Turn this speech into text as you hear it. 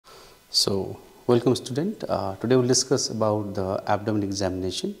So, welcome student. Today we'll discuss about the abdomen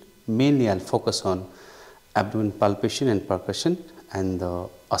examination. Mainly I'll focus on abdomen palpation and percussion and the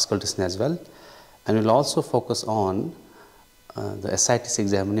auscultation as well. And we'll also focus on the ascites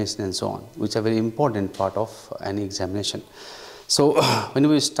examination and so on, which are very important part of any examination. So, when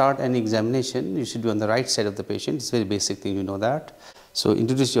we start any examination, you should be on the right side of the patient. It's a very basic thing, you know that. So,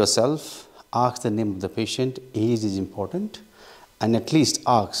 introduce yourself, ask the name of the patient, age is important, and at least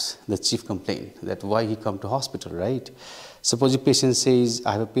ask the chief complaint that why he come to hospital, right? Suppose the patient says,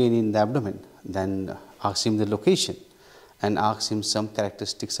 I have a pain in the abdomen, then ask him the location and ask him some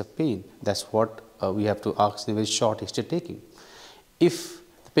characteristics of pain. That's what we have to ask in a very short history taking. If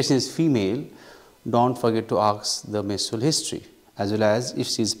the patient is female, don't forget to ask the menstrual history, as well as if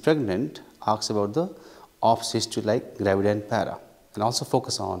she is pregnant, ask about the ops history like gravida and para, and also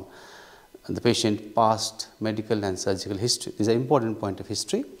focus on the patient past medical and surgical history. This is an important point of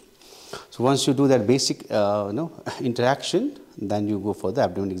history. So once you do that basic interaction, then you go for the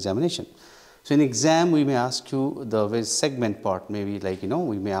abdomen examination. So in exam we may ask you the very segment part, maybe like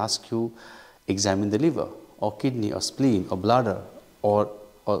we may ask you examine the liver or kidney or spleen or bladder or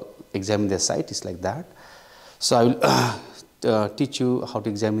examine the ascites like that. So I will teach you how to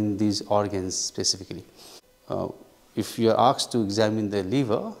examine these organs specifically. If you are asked to examine the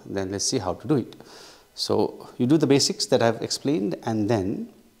liver, then let's see how to do it. So you do the basics that I have explained and then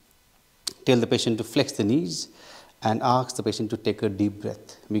tell the patient to flex the knees and ask the patient to take a deep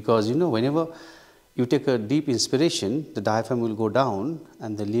breath, because whenever you take a deep inspiration, the diaphragm will go down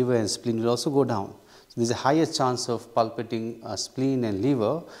and the liver and spleen will also go down. So there is a higher chance of palpating spleen and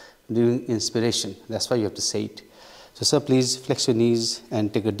liver during inspiration. That's why you have to say it. So sir, please flex your knees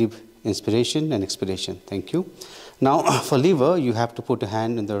and take a deep inspiration and expiration. Thank you. Now for liver, you have to put a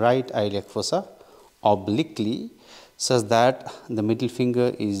hand in the right iliac fossa obliquely such that the middle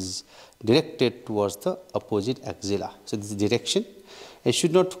finger is directed towards the opposite axilla. So this is direction. It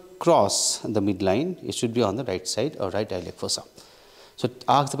should not cross the midline. It should be on the right side or right iliac fossa. So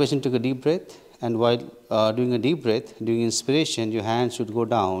ask the patient to take a deep breath, and while doing a deep breath, during inspiration, your hand should go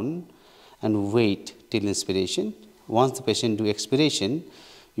down and wait till inspiration. Once the patient do expiration,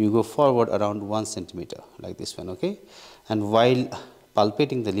 you go forward around 1 centimeter like this one, okay? And while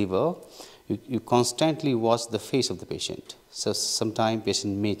palpating the liver, you constantly watch the face of the patient. So sometimes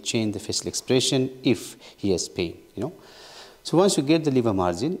patient may change the facial expression if he has pain, So once you get the liver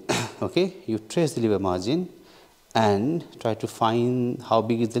margin, okay, you trace the liver margin and try to find how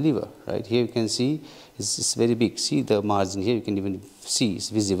big is the liver, right? Here you can see it's very big. See the margin here, you can even see it's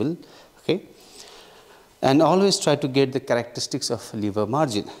visible, okay? And always try to get the characteristics of liver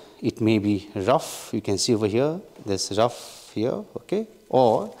margin. It may be rough, you can see over here, there's rough here, okay?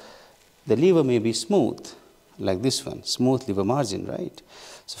 Or the liver may be smooth, like this one, smooth liver margin, right?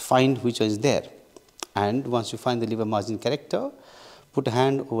 So find which one is there. And once you find the liver margin character, put a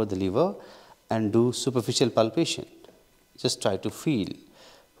hand over the liver and do superficial palpation. Just try to feel.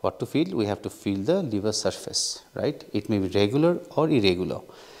 What to feel? We have to feel the liver surface, right? It may be regular or irregular.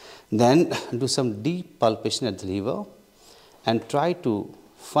 Then do some deep palpation at the liver and try to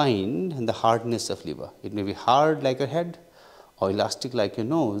find the hardness of liver. It may be hard like your head or elastic like your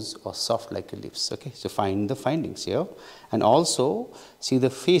nose or soft like your lips. Okay, so find the findings here and also see the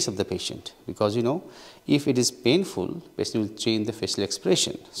face of the patient, because if it is painful, patient will change the facial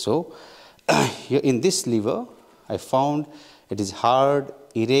expression. So here in this liver, I found it is hard,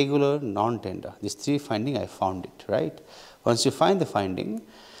 irregular, non-tender. These three findings I found it, right? Once you find the finding,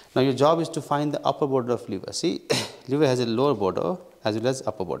 now your job is to find the upper border of liver. See, liver has a lower border as well as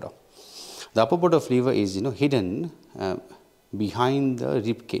upper border. The upper border of liver is hidden behind the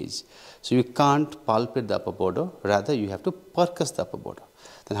rib cage. So you can't palpate the upper border, rather you have to percuss the upper border.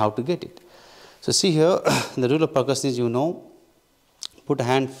 Then how to get it? So see here, the rule of percussion is put a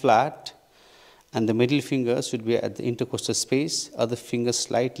hand flat and the middle finger should be at the intercostal space, other finger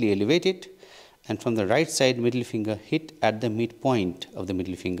slightly elevated, and from the right side middle finger hit at the midpoint of the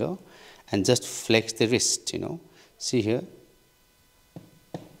middle finger and just flex the wrist, See here.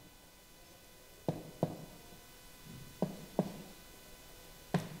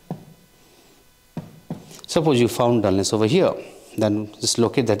 Suppose you found dullness over here, then just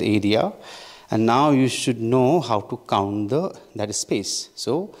locate that area, and now you should know how to count that space.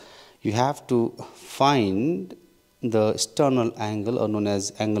 So you have to find the sternal angle, or known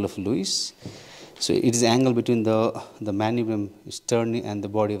as angle of Lewis. So it is the angle between the manubrium sterni and the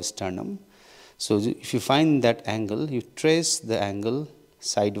body of sternum. So if you find that angle, you trace the angle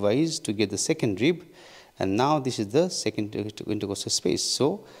sidewise to get the second rib, and now this is the second intercostal space.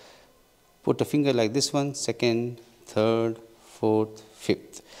 So put a finger like this one, second, third, fourth,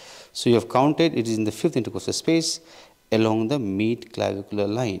 fifth. So you have counted it is in the 5th intercostal space along the mid-clavicular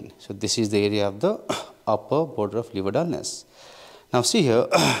line. So this is the area of the upper border of liver dullness. Now see here,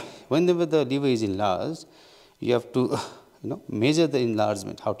 whenever the liver is enlarged, you have to measure the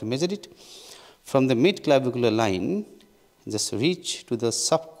enlargement. How to measure it? From the mid-clavicular line, just reach to the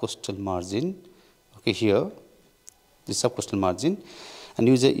subcostal margin, okay, here, the subcostal margin, and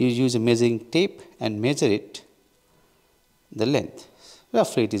you use a measuring tape and measure it, the length.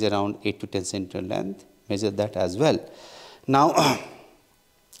 Roughly it is around 8 to 10 centimeter length, measure that as well. Now,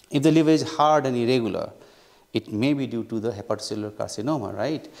 if the liver is hard and irregular, it may be due to the hepatocellular carcinoma,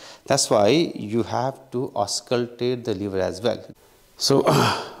 right? That's why you have to auscultate the liver as well. So,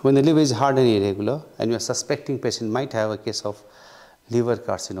 when the liver is hard and irregular and you are suspecting patient might have a case of liver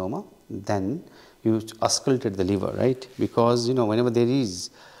carcinoma, then you auscultate the liver, right? Because whenever there is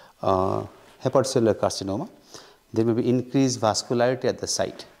hepatocellular carcinoma, there may be increased vascularity at the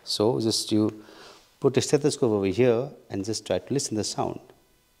site. So, just you put a stethoscope over here and just try to listen to the sound.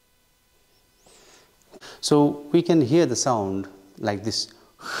 So, we can hear the sound like this.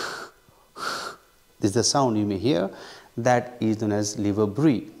 This is the sound you may hear, that is known as liver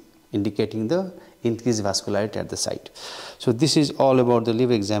bruit, indicating the increased vascularity at the site. So, this is all about the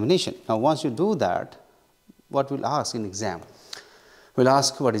liver examination. Now, once you do that, what we'll ask in exam? We'll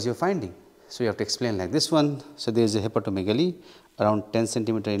ask what is your finding. So, you have to explain like this one. So, there is a hepatomegaly around 10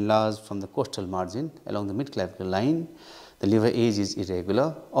 centimeter enlarged from the costal margin along the mid-clavicular line. The liver edge is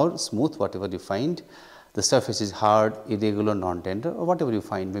irregular or smooth, whatever you find. The surface is hard, irregular, non-tender, or whatever you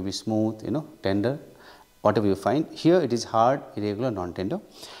find, maybe smooth, tender, whatever you find. Here it is hard, irregular, non-tender.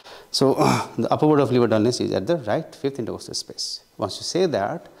 So, the upper border of liver dullness is at the right 5th intercostal space. Once you say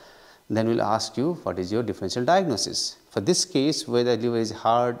that, then we will ask you what is your differential diagnosis. For this case, where the liver is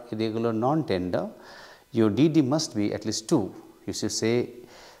hard, irregular, non-tender, your DD must be at least 2. You should say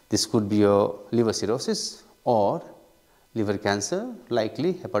this could be your liver cirrhosis or liver cancer,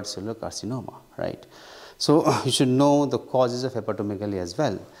 likely hepatocellular carcinoma, right? So, you should know the causes of hepatomegaly as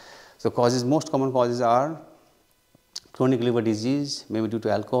well. So, most common causes are chronic liver disease, maybe due to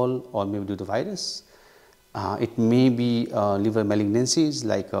alcohol or maybe due to virus. It may be liver malignancies,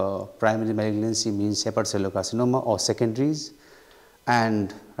 like primary malignancy means hepatocellular carcinoma, or secondaries,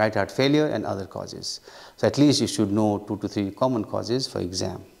 and right heart failure and other causes. So, at least you should know 2 to 3 common causes for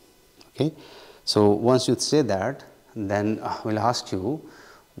exam. Okay. So, once you say that, then we'll ask you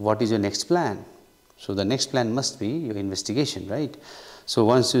what is your next plan. So, the next plan must be your investigation, right? So,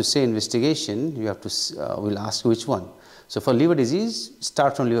 once you say investigation, you have to, we'll ask you which one. So, for liver disease,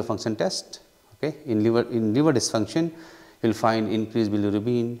 start from liver function test. Okay. In liver dysfunction, you will find increased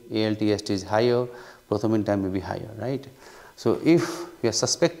bilirubin, ALT, AST is higher, prothrombin time may be higher, right? So, if you are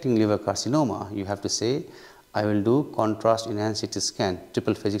suspecting liver carcinoma, you have to say, I will do contrast enhanced CT scan,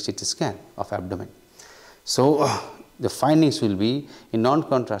 triple phasic CT scan of abdomen. So, the findings will be in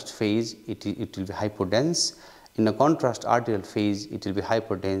non-contrast phase, it will be hypodense. In a contrast arterial phase, it will be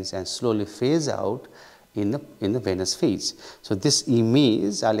hyperdense and slowly phase out in the venous phase. So, this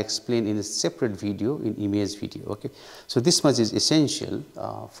image I will explain in a separate video, in image video. Okay. So, this much is essential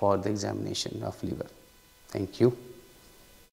for the examination of liver. Thank you.